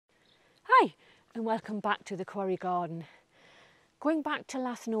And welcome back to the Quarry garden. Going back to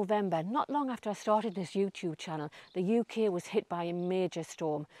last November, not long after I started this YouTube channel, the UK was hit by a major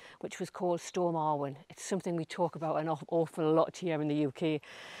storm, which was called Storm Arwen. It's something we talk about an awful lot here in the UK.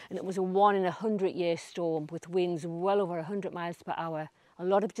 And it was a 1 in 100 year storm with winds well over 100 miles per hour, a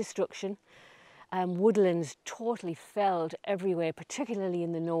lot of destruction. Woodlands totally felled everywhere, particularly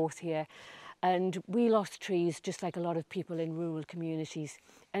in the north here. And we lost trees just like a lot of people in rural communities.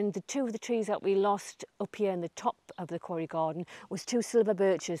 And the two of the trees that we lost up here in the top of the Quarry garden was 2 silver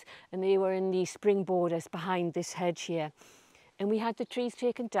birches, and they were in the spring borders behind this hedge here. And we had the trees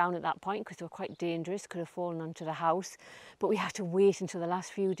taken down at that point because they were quite dangerous, could have fallen onto the house. But we had to wait until the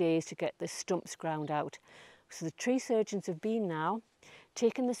last few days to get the stumps ground out. So the tree surgeons have been now,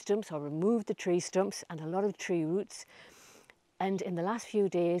 taken the stumps or removed the tree stumps and a lot of tree roots. And in the last few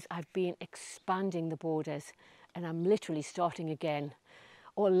days, I've been expanding the borders and I'm literally starting again.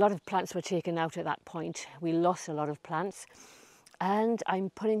 Oh, a lot of plants were taken out at that point. We lost a lot of plants and I'm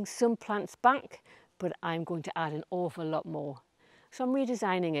putting some plants back, but I'm going to add an awful lot more. So I'm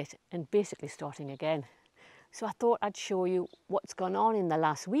redesigning it and basically starting again. So I thought I'd show you what's gone on in the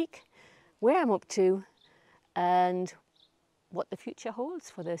last week, where I'm up to, and what the future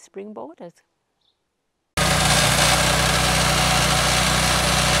holds for the spring borders.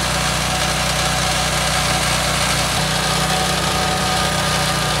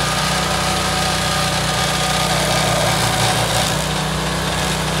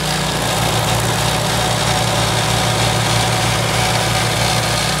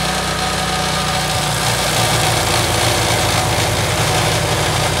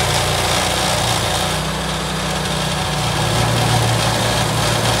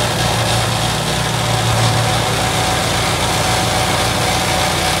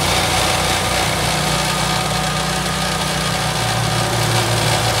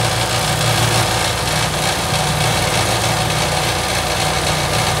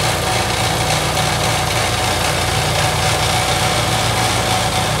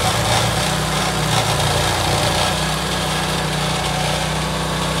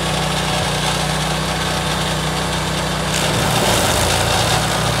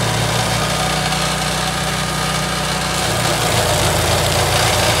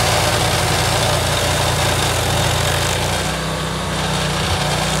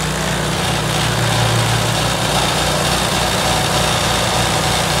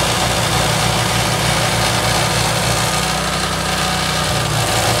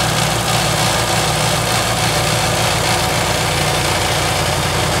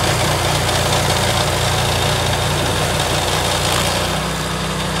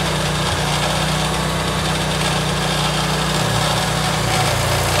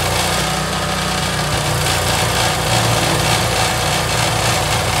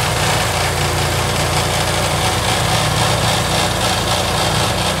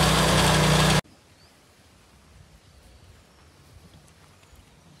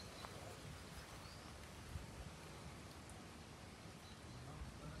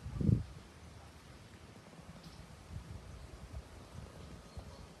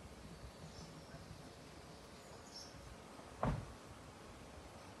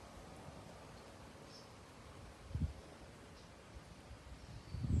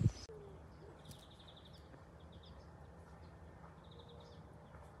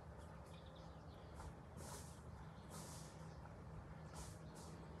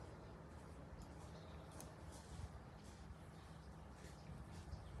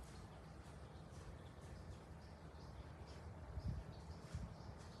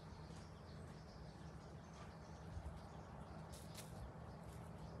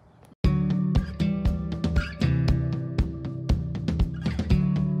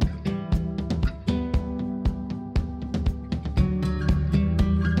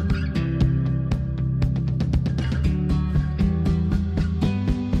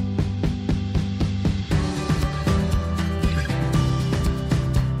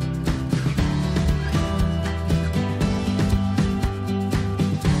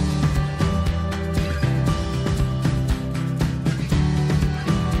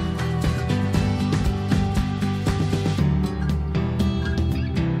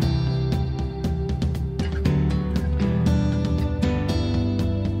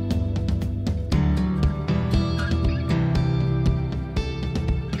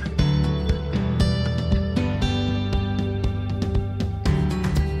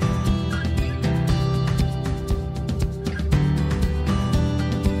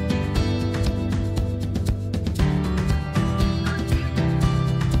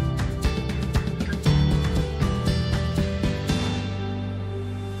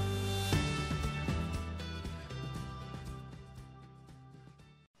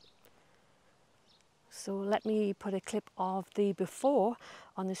 So let me put a clip of the before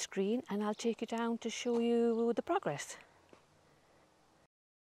on the screen and I'll take you down to show you the progress.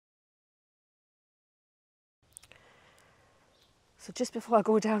 So just before I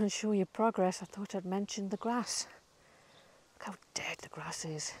go down and show you progress, I thought I'd mention the grass. Look how dead the grass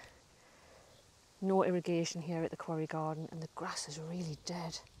is. No irrigation here at the Quarry garden and the grass is really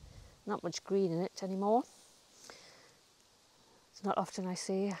dead. Not much green in it anymore. It's not often I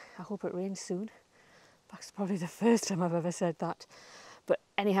say, I hope it rains soon. That's probably the first time I've ever said that. But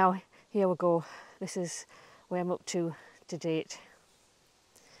anyhow, here we go. This is where I'm up to date.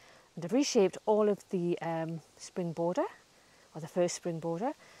 And I've reshaped all of the spring border, or the first spring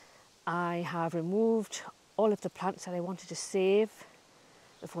border. I have removed all of the plants that I wanted to save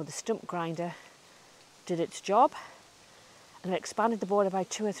before the stump grinder did its job. And I expanded the border by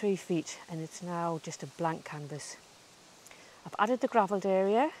 2 or 3 feet and it's now just a blank canvas. I've added the gravelled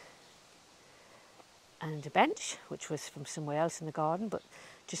area and a bench, which was from somewhere else in the garden, but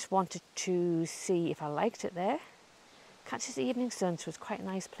just wanted to see if I liked it there. Catches the evening sun, so it's quite a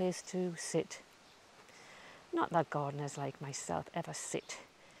nice place to sit. Not that gardeners like myself ever sit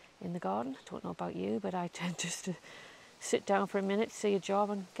in the garden. I don't know about you, but I tend just to sit down for a minute, see a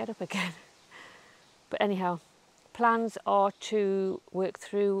job and get up again. But anyhow, plans are to work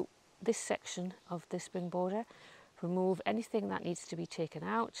through this section of the spring border, remove anything that needs to be taken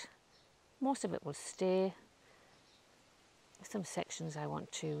out. Most of it will stay. Some sections I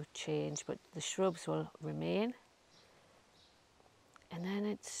want to change, but the shrubs will remain. And then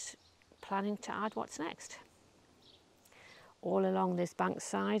it's planning to add what's next. All along this bank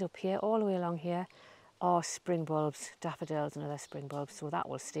side up here, all the way along here, are spring bulbs, daffodils and other spring bulbs, so that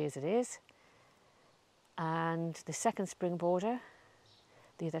will stay as it is. And the second spring border,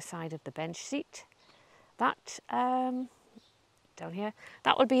 the other side of the bench seat, that down here,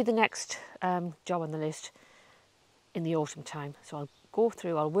 that will be the next job on the list in the autumn time. So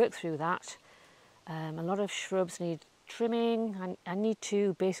I'll work through that. A lot of shrubs need trimming. I need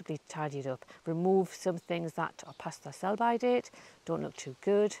to basically tidy it up, remove some things that are past their sell-by date, don't look too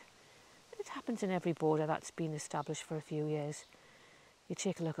good. It happens in every border that's been established for a few years. You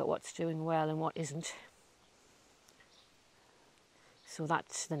take a look at what's doing well and what isn't. So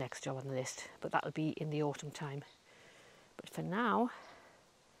that's the next job on the list, but that'll be in the autumn time. But for now,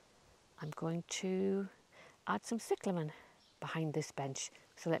 I'm going to add some cyclamen behind this bench.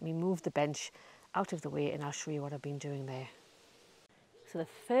 So let me move the bench out of the way and I'll show you what I've been doing there. So the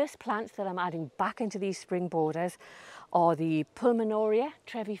first plants that I'm adding back into these spring borders are the Pulmonaria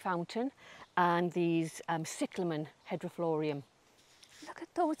Trevi Fountain and these Cyclamen Hederifolium. Look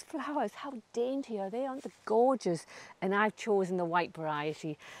at those flowers, how dainty are they? Aren't they gorgeous? And I've chosen the white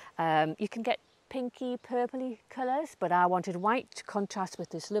variety. You can get pinky, purpley colours, but I wanted white to contrast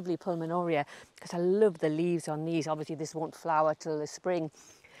with this lovely Pulmonaria because I love the leaves on these. Obviously this won't flower till the spring.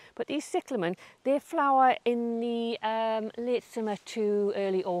 But these cyclamen, they flower in the late summer to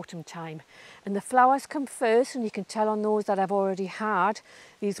early autumn time. And the flowers come first, and you can tell on those that I've already had.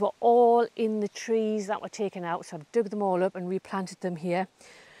 These were all in the trees that were taken out, so I've dug them all up and replanted them here.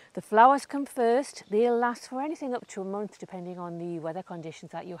 The flowers come first. They'll last for anything up to a month, depending on the weather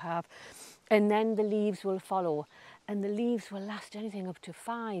conditions that you have. And then the leaves will follow. And the leaves will last anything up to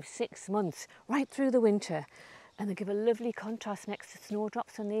 5, 6 months, right through the winter. And they give a lovely contrast next to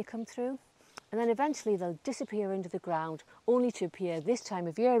snowdrops when they come through. And then eventually they'll disappear into the ground, only to appear this time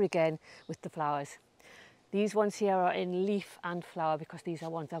of year again with the flowers. These ones here are in leaf and flower because these are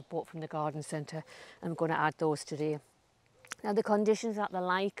ones I've bought from the garden centre. I'm going to add those today. Now the conditions that they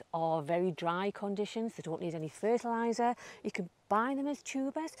like are very dry conditions. They don't need any fertiliser. You can buy them as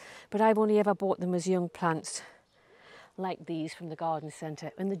tubers, but I've only ever bought them as young plants, like these from the garden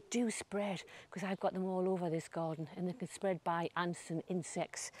centre, and they do spread because I've got them all over this garden, and they can spread by ants and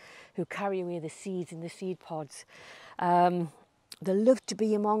insects who carry away the seeds in the seed pods. They love to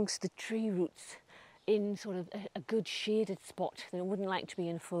be amongst the tree roots in sort of a good shaded spot. They wouldn't like to be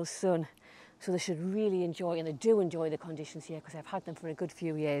in full sun, so they should really enjoy, and they do enjoy the conditions here because I've had them for a good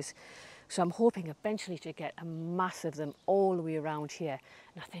few years. So I'm hoping eventually to get a mass of them all the way around here,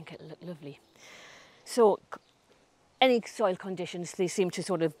 and I think it'll look lovely. So any soil conditions they seem to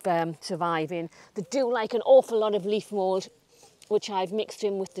sort of survive in. They do like an awful lot of leaf mould, which I've mixed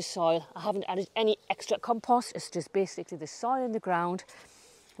in with the soil. I haven't added any extra compost. It's just basically the soil in the ground,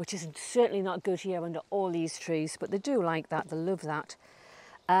 which is certainly not good here under all these trees, but they do like that, they love that.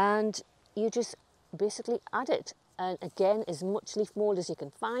 And you just basically add it. And again, as much leaf mould as you can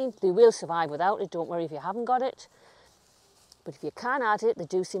find. They will survive without it, don't worry if you haven't got it. But if you can add it, they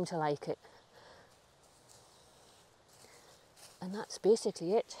do seem to like it. And that's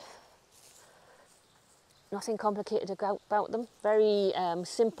basically it. Nothing complicated about them, very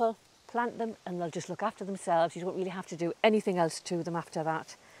simple. Plant them and they'll just look after themselves. You don't really have to do anything else to them after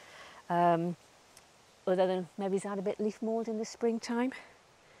that. Other than maybe add a bit of leaf mould in the springtime.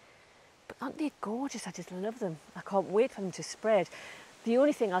 But aren't they gorgeous? I just love them. I can't wait for them to spread. The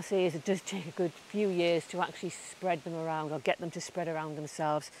only thing I'll say is it does take a good few years to actually spread them around or get them to spread around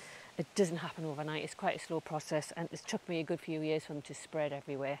themselves. It doesn't happen overnight. It's quite a slow process, and it's took me a good few years for them to spread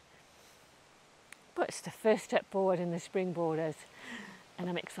everywhere. But it's the first step forward in the spring borders, and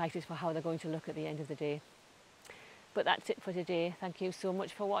I'm excited for how they're going to look at the end of the day. But that's it for today. Thank you so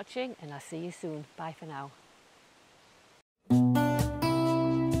much for watching, and I'll see you soon. Bye for now.